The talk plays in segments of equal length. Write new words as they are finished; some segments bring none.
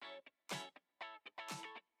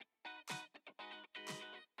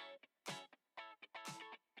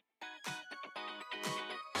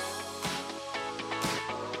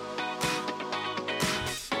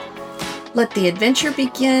Let the adventure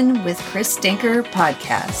begin with Chris Denker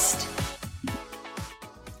Podcast.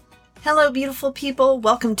 Hello, beautiful people.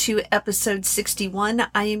 Welcome to episode 61.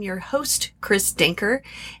 I am your host, Chris Denker,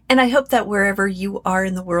 and I hope that wherever you are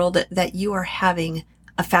in the world that you are having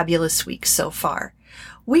a fabulous week so far.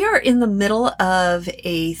 We are in the middle of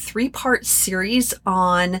a 3-part series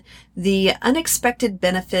on the unexpected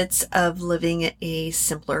benefits of living a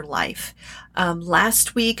simpler life.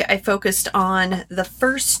 Last week, I focused on the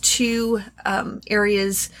first two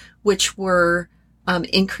areas, which were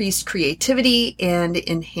increased creativity and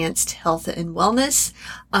enhanced health and wellness.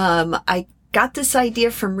 I got this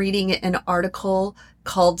idea from reading an article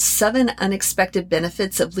called 7 Unexpected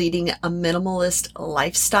Benefits of Leading a Minimalist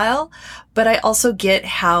Lifestyle. But I also get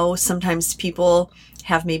how sometimes people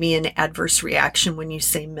have maybe an adverse reaction when you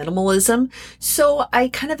say minimalism. So I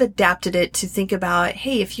kind of adapted it to think about,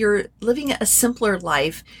 hey, if you're living a simpler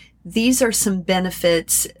life, these are some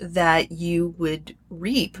benefits that you would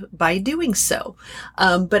reap by doing so.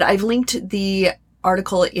 But I've linked the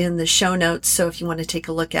article in the show notes, so if you want to take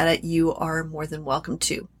a look at it, you are more than welcome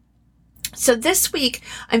to. So this week,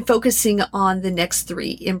 I'm focusing on the next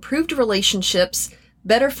 3: improved relationships,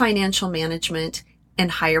 better financial management, and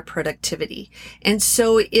higher productivity. And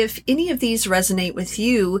so if any of these resonate with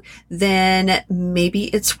you, then maybe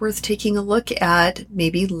it's worth taking a look at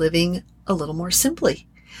maybe living a little more simply.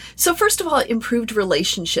 So first of all, improved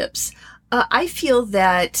relationships. I feel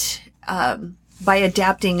that by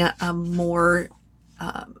adapting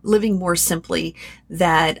living more simply,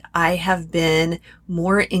 that I have been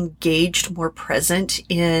more engaged, more present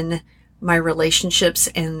in my relationships.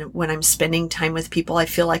 And when I'm spending time with people, I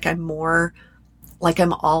feel like I'm more like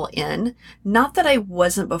I'm all in. Not that I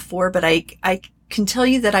wasn't before, but I can tell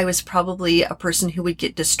you that I was probably a person who would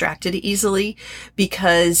get distracted easily,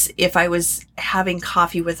 because if I was having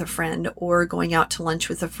coffee with a friend or going out to lunch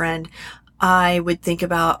with a friend, I would think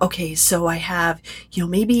about, okay, so I have,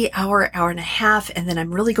 maybe hour and a half, and then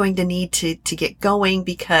I'm really going to need to get going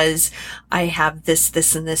because I have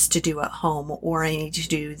this, and this to do at home, or I need to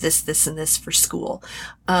do this, and this for school.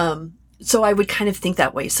 So I would kind of think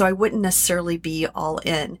that way. So I wouldn't necessarily be all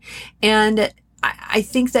in. And I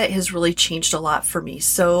think that has really changed a lot for me.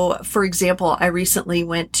 So, for example, I recently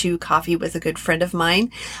went to coffee with a good friend of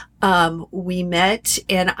mine. We met,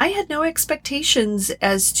 and I had no expectations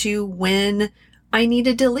as to when I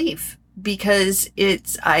needed to leave, because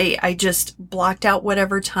I just blocked out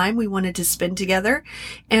whatever time we wanted to spend together,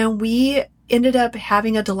 and we ended up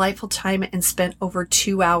having a delightful time and spent over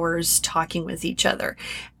 2 hours talking with each other.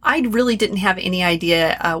 I really didn't have any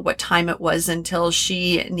idea what time it was until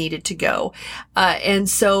she needed to go. And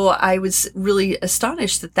so I was really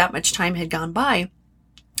astonished that much time had gone by.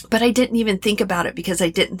 But I didn't even think about it, because I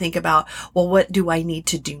didn't think about, well, what do I need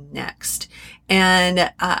to do next?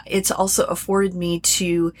 And it's also afforded me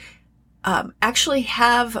to actually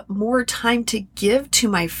have more time to give to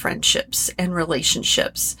my friendships and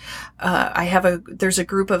relationships. There's a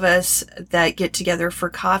group of us that get together for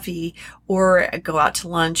coffee or go out to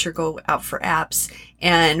lunch or go out for apps.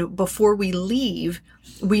 And before we leave,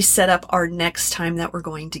 we set up our next time that we're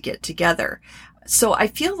going to get together. So I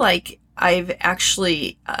feel like I've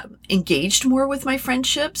actually engaged more with my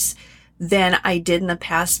friendships than I did in the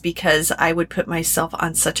past, because I would put myself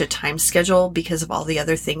on such a time schedule because of all the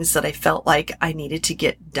other things that I felt like I needed to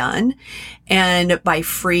get done. And by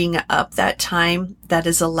freeing up that time, that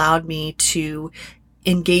has allowed me to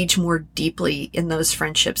engage more deeply in those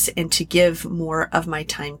friendships and to give more of my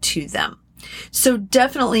time to them. So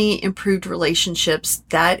definitely improved relationships.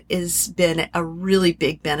 That has been a really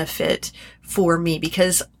big benefit for me,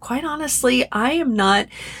 because quite honestly, I am not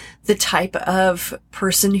the type of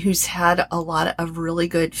person who's had a lot of really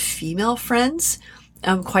good female friends.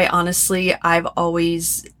 Quite honestly, I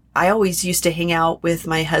always used to hang out with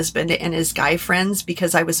my husband and his guy friends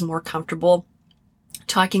because I was more comfortable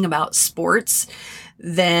talking about sports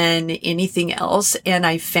than anything else. And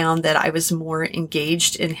I found that I was more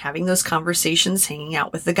engaged in having those conversations, hanging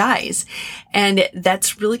out with the guys. And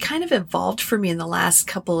that's really kind of evolved for me in the last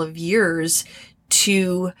couple of years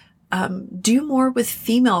to do more with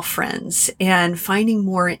female friends and finding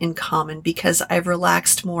more in common, because I've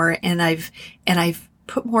relaxed more and I've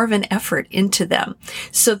put more of an effort into them.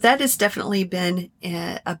 So that has definitely been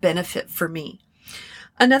a benefit for me.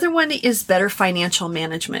 Another one is better financial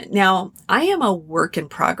management. Now, I am a work in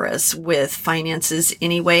progress with finances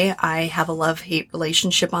anyway. I have a love-hate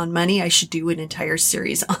relationship on money. I should do an entire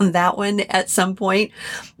series on that one at some point.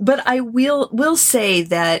 But I will say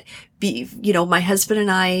that my husband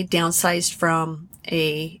and I downsized from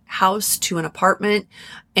a house to an apartment.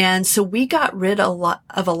 And so we got rid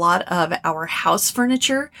of a lot of our house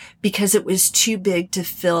furniture because it was too big to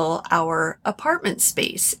fill our apartment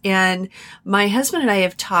space. And my husband and I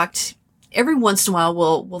have talked every once in a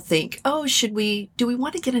while. We'll think, oh, do we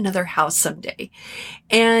want to get another house someday?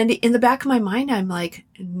 And in the back of my mind, I'm like,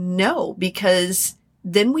 no, because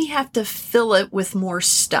then we have to fill it with more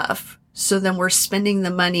stuff. So then we're spending the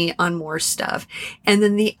money on more stuff. And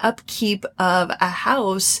then the upkeep of a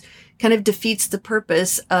house kind of defeats the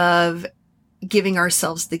purpose of giving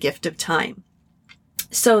ourselves the gift of time.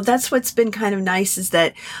 So that's what's been kind of nice, is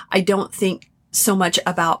that I don't think so much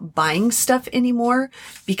about buying stuff anymore,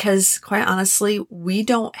 because quite honestly, we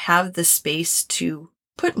don't have the space to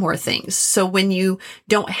put more things. So when you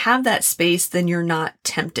don't have that space, then you're not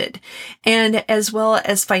tempted. And as well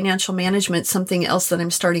as financial management, something else that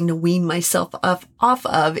I'm starting to wean myself off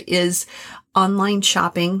of is online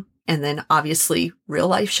shopping, and then obviously real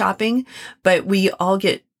life shopping. But we all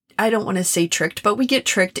get, I don't want to say tricked, but we get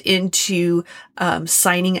tricked into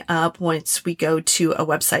signing up once we go to a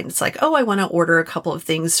website. And it's like, oh, I want to order a couple of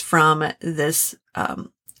things from this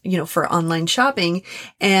for online shopping.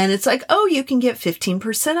 And it's like, oh, you can get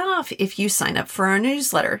 15% off if you sign up for our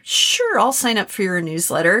newsletter. Sure, I'll sign up for your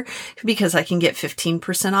newsletter because I can get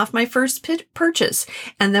 15% off my first purchase.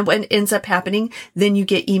 And then what ends up happening, then you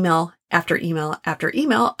get email after email after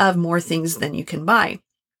email of more things than you can buy.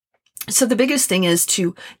 So the biggest thing is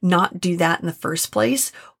to not do that in the first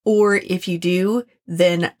place. Or if you do,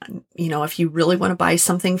 then, if you really want to buy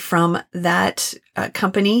something from that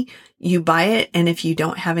company, you buy it. And if you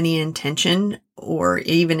don't have any intention, or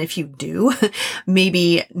even if you do,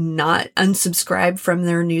 maybe not unsubscribe from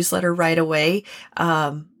their newsletter right away.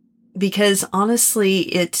 Because honestly,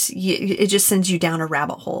 it just sends you down a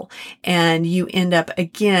rabbit hole, and you end up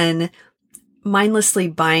again mindlessly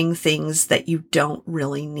buying things that you don't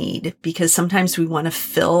really need, because sometimes we want to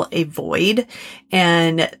fill a void,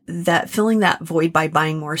 and that filling that void by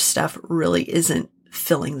buying more stuff really isn't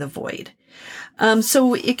filling the void.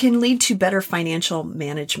 So it can lead to better financial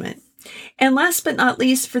management. And last but not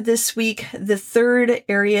least for this week, the third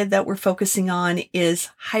area that we're focusing on is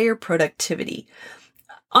higher productivity.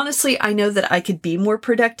 Honestly, I know that I could be more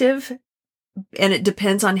productive, and it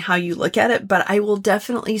depends on how you look at it, but I will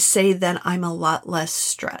definitely say that I'm a lot less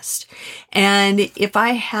stressed. And if I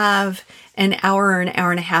have an hour or an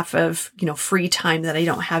hour and a half of, free time that I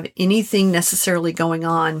don't have anything necessarily going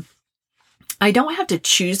on, I don't have to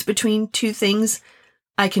choose between two things.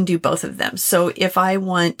 I can do both of them. So if I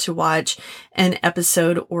want to watch an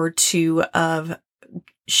episode or two of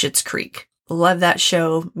Schitt's Creek, love that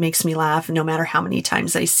show, makes me laugh no matter how many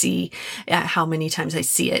times I see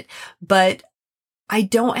it. But I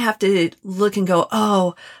don't have to look and go,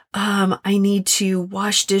 I need to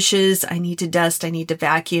wash dishes, I need to dust, I need to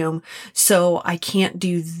vacuum. So I can't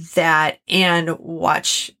do that and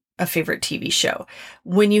watch a favorite TV show.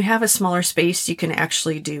 When you have a smaller space, you can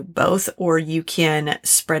actually do both, or you can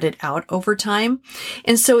spread it out over time.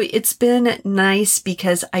 And so it's been nice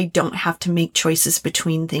because I don't have to make choices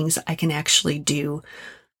between things. I can actually do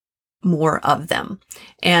more of them.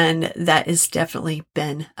 And that has definitely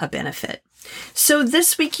been a benefit. So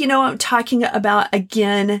this week, I'm talking about,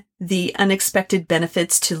 again, the unexpected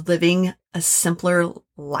benefits to living a simpler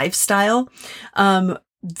lifestyle.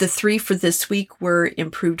 The three for this week were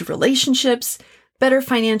improved relationships, better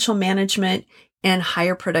financial management, and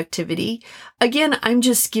higher productivity. Again, I'm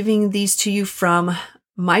just giving these to you from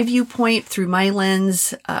my viewpoint, through my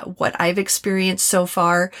lens, what I've experienced so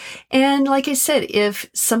far. And like I said, if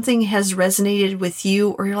something has resonated with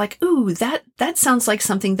you, or you're like, ooh, that sounds like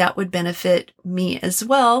something that would benefit me as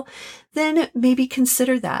well, then maybe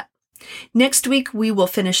consider that. Next week, we will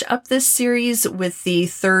finish up this series with the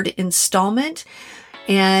third installment.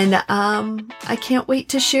 And I can't wait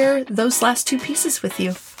to share those last two pieces with you.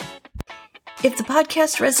 If the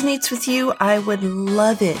podcast resonates with you, I would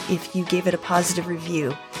love it if you gave it a positive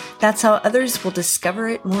review. That's how others will discover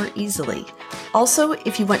it more easily. Also,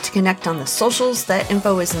 if you want to connect on the socials, that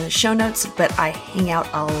info is in the show notes, but I hang out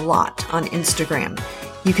a lot on Instagram.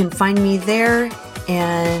 You can find me there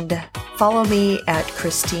and follow me at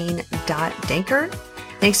Christine.Danker.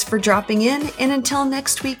 Thanks for dropping in, and until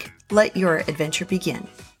next week, let your adventure begin.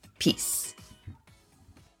 Peace.